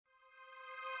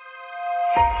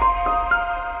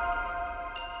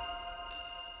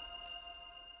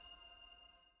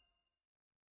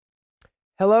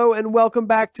Hello and welcome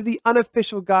back to the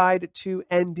unofficial guide to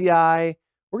NDI.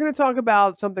 We're going to talk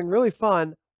about something really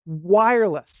fun,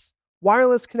 wireless.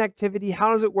 Wireless connectivity.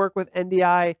 How does it work with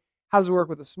NDI? How does it work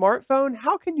with a smartphone?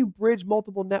 How can you bridge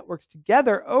multiple networks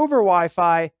together over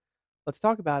Wi-Fi? Let's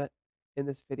talk about it in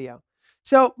this video.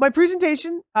 So my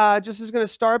presentation just is going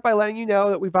to start by letting you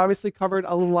know that we've obviously covered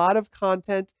a lot of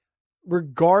content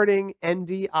regarding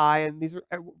NDI, and these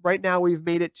are right now we've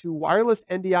made it to wireless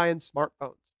NDI and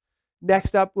smartphones.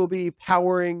 Next up, we'll be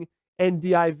powering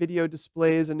NDI video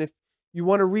displays. And if you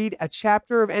want to read a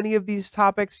chapter of any of these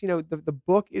topics, the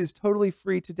book is totally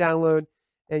free to download,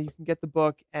 and you can get the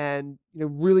book and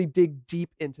really dig deep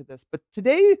into this. But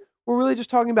today, we're really just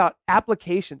talking about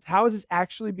applications. How is this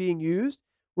actually being used?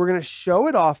 We're going to show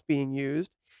it off being used,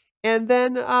 and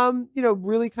then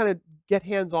really kind of get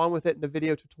hands-on with it in a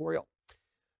video tutorial.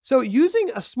 So using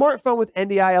a smartphone with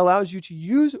NDI allows you to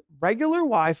use regular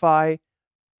Wi-Fi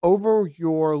over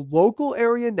your local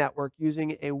area network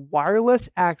using a wireless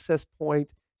access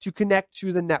point to connect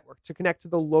to the network, to connect to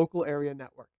the local area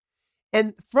network.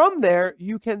 And from there,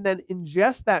 you can then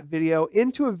ingest that video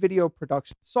into a video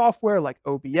production software like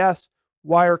OBS,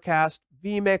 Wirecast,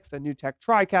 vMix, a new tech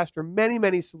TriCaster, many,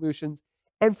 many solutions.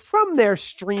 And from there,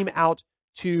 stream out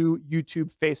to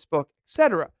YouTube, Facebook,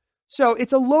 etc. So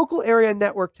it's a local area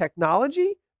network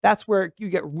technology. That's where you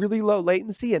get really low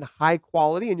latency and high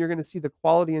quality, and you're going to see the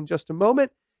quality in just a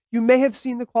moment. You may have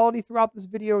seen the quality throughout this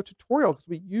video tutorial because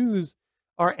we use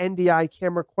our NDI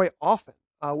camera quite often.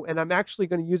 And I'm actually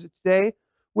going to use it today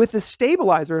with a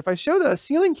stabilizer. If I show the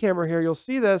ceiling camera here, you'll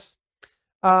see this.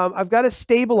 I've got a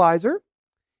stabilizer.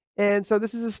 And so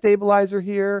this is a stabilizer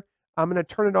here. I'm going to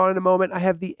turn it on in a moment. I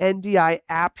have the NDI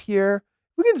app here.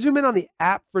 We can zoom in on the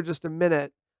app for just a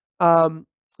minute. Let's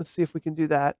see if we can do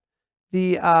that.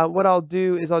 What I'll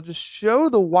do is I'll just show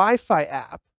the Wi-Fi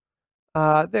app.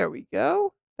 There we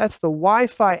go. That's the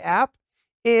Wi-Fi app.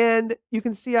 And you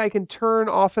can see I can turn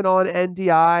off and on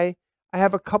NDI. I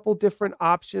have a couple different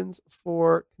options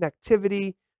for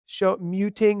connectivity,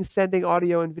 muting, sending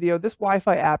audio and video. This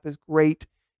Wi-Fi app is great.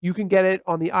 You can get it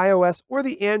on the iOS or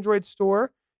the Android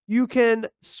store. You can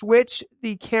switch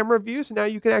the camera view. So now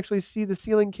you can actually see the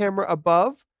ceiling camera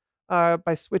above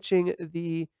by switching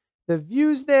the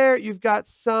views there. You've got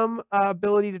some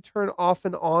ability to turn off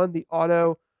and on the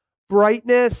auto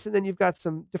brightness, and then you've got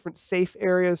some different safe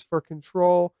areas for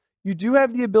control. You do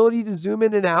have the ability to zoom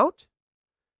in and out.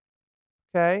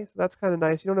 Okay, so that's kind of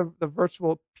nice. You don't have the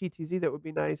virtual PTZ, that would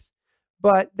be nice.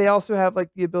 But they also have like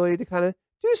the ability to kind of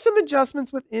do some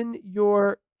adjustments within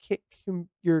your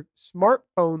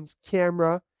smartphone's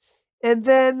camera. And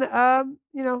then,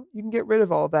 you can get rid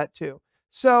of all of that too.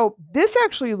 So this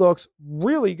actually looks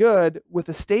really good with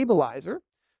a stabilizer.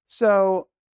 So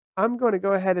I'm going to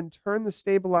go ahead and turn the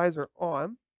stabilizer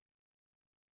on.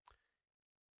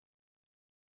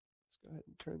 Let's go ahead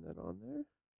and turn that on there.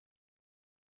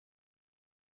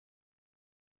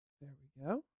 There we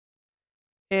go.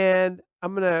 And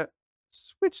I'm going to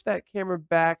switch that camera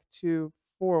back to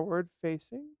forward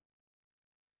facing.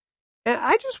 And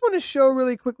I just want to show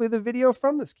really quickly the video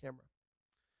from this camera.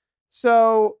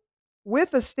 So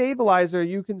with a stabilizer,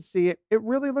 you can see it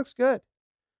really looks good.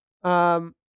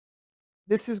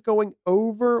 This is going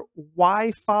over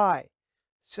Wi-Fi.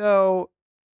 So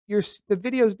the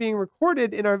video is being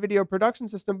recorded in our video production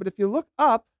system, but if you look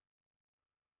up,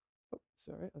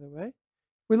 other way.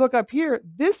 If we look up here,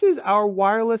 this is our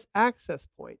wireless access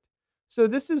point. So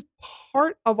this is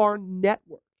part of our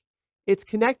network. It's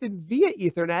connected via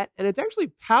Ethernet, and it's actually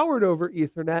powered over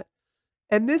Ethernet.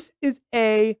 And this is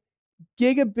a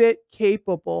gigabit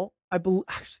capable,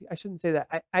 actually, I shouldn't say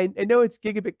that. I know it's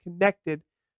gigabit connected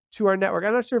to our network.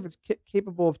 I'm not sure if it's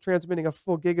capable of transmitting a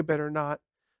full gigabit or not,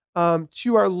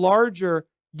 to our larger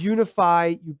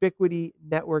Unify Ubiquity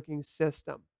networking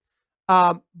system.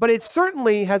 But it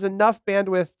certainly has enough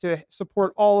bandwidth to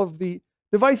support all of the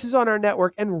devices on our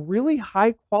network and really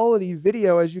high quality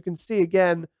video, as you can see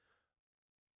again.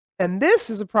 And this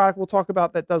is a product we'll talk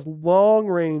about that does long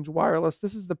range wireless.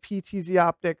 This is the PTZ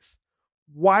Optics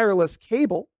wireless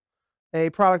cable, a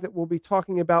product that we'll be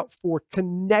talking about for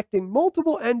connecting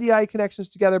multiple NDI connections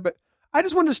together. But I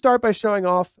just wanted to start by showing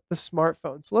off the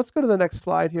smartphone. So let's go to the next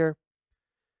slide here.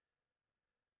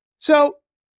 So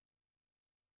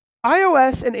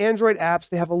iOS and Android apps,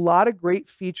 they have a lot of great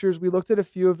features. We looked at a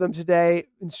few of them today.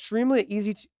 Extremely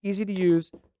easy to use.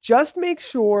 Just make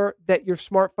sure that your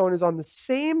smartphone is on the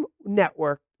same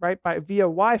network, right, via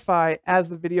Wi-Fi as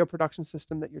the video production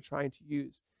system that you're trying to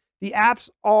use. The apps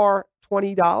are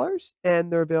 $20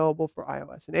 and they're available for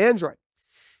iOS and Android.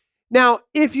 Now,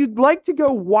 if you'd like to go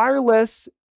wireless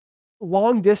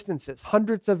long distances,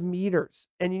 hundreds of meters,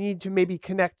 and you need to maybe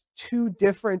connect two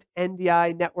different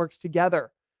NDI networks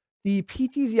together, the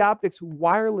PTZ Optics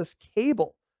wireless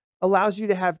cable allows you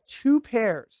to have two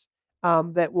pairs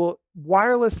that will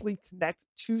wirelessly connect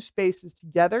two spaces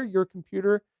together, your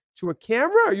computer to a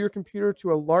camera or your computer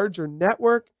to a larger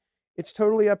network. It's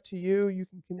totally up to you. You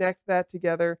can connect that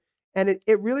together, and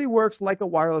it really works like a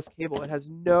wireless cable. It has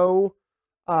no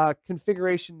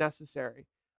configuration necessary.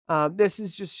 This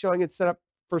is just showing it set up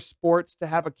for sports to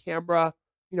have a camera,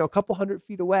 a couple 100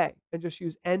 feet away and just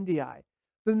use NDI.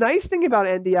 The nice thing about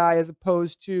NDI as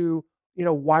opposed to,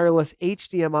 wireless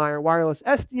HDMI or wireless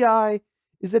SDI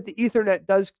is that the Ethernet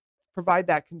does provide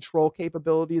that control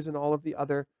capabilities and all of the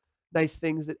other nice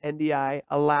things that NDI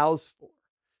allows for.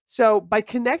 So by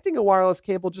connecting a wireless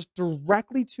cable just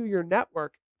directly to your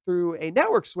network through a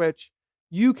network switch,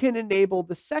 you can enable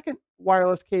the second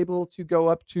wireless cable to go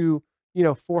up to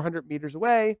 400 meters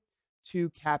away to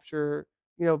capture,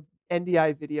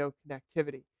 NDI video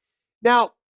connectivity.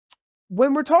 Now,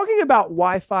 when we're talking about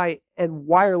Wi-Fi and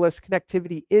wireless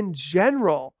connectivity in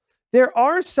general, there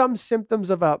are some symptoms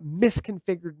of a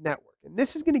misconfigured network, and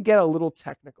this is going to get a little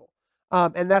technical.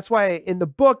 And that's why in the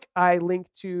book, I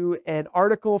linked to an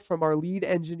article from our lead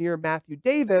engineer, Matthew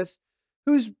Davis,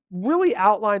 who's really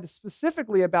outlined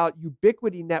specifically about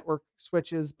ubiquity network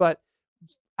switches, but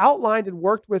outlined and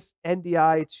worked with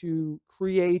NDI to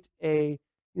create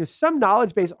some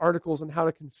knowledge-based articles on how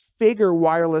to configure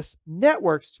wireless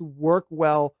networks to work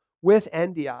well with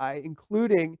NDI,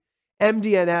 including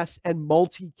MDNS and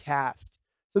multicast.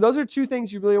 So those are two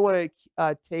things you really want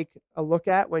to take a look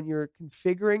at when you're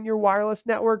configuring your wireless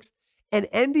networks. And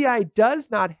NDI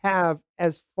does not have,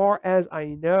 as far as I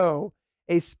know,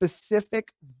 a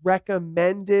specific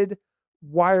recommended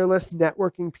wireless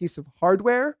networking piece of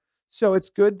hardware. So it's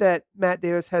good that Matt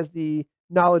Davis has the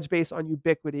knowledge base on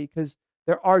ubiquity, because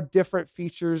there are different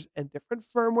features and different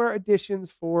firmware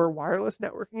additions for wireless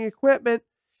networking equipment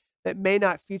that may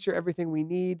not feature everything we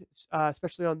need,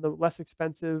 especially on the less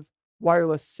expensive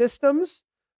wireless systems.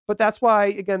 But that's why,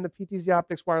 again, the PTZ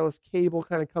Optics wireless cable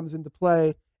kind of comes into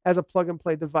play as a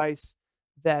plug-and-play device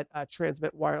that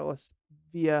transmit wireless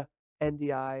via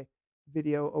NDI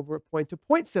video over a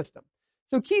point-to-point system.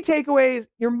 So key takeaways: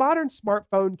 your modern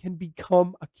smartphone can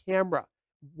become a camera,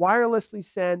 wirelessly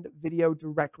send video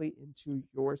directly into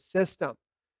your system.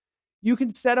 You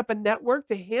can set up a network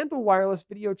to handle wireless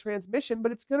video transmission,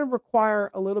 but it's going to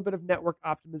require a little bit of network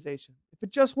optimization. If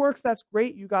it just works, that's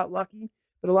great. You got lucky.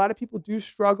 But a lot of people do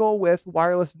struggle with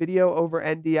wireless video over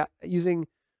NDI, using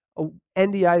a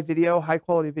NDI video, high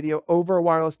quality video over a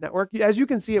wireless network. As you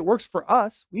can see, it works for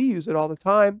us. We use it all the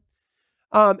time.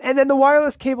 And then the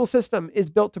wireless cable system is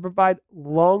built to provide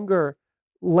longer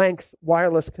length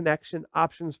wireless connection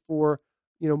options for,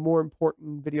 more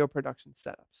important video production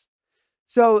setups.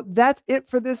 So that's it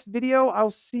for this video.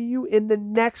 I'll see you in the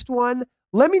next one.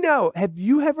 Let me know, have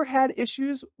you ever had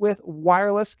issues with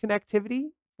wireless connectivity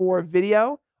for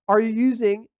video? Are you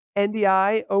using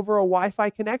NDI over a Wi-Fi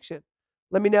connection?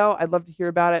 Let me know. I'd love to hear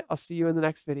about it. I'll see you in the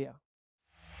next video.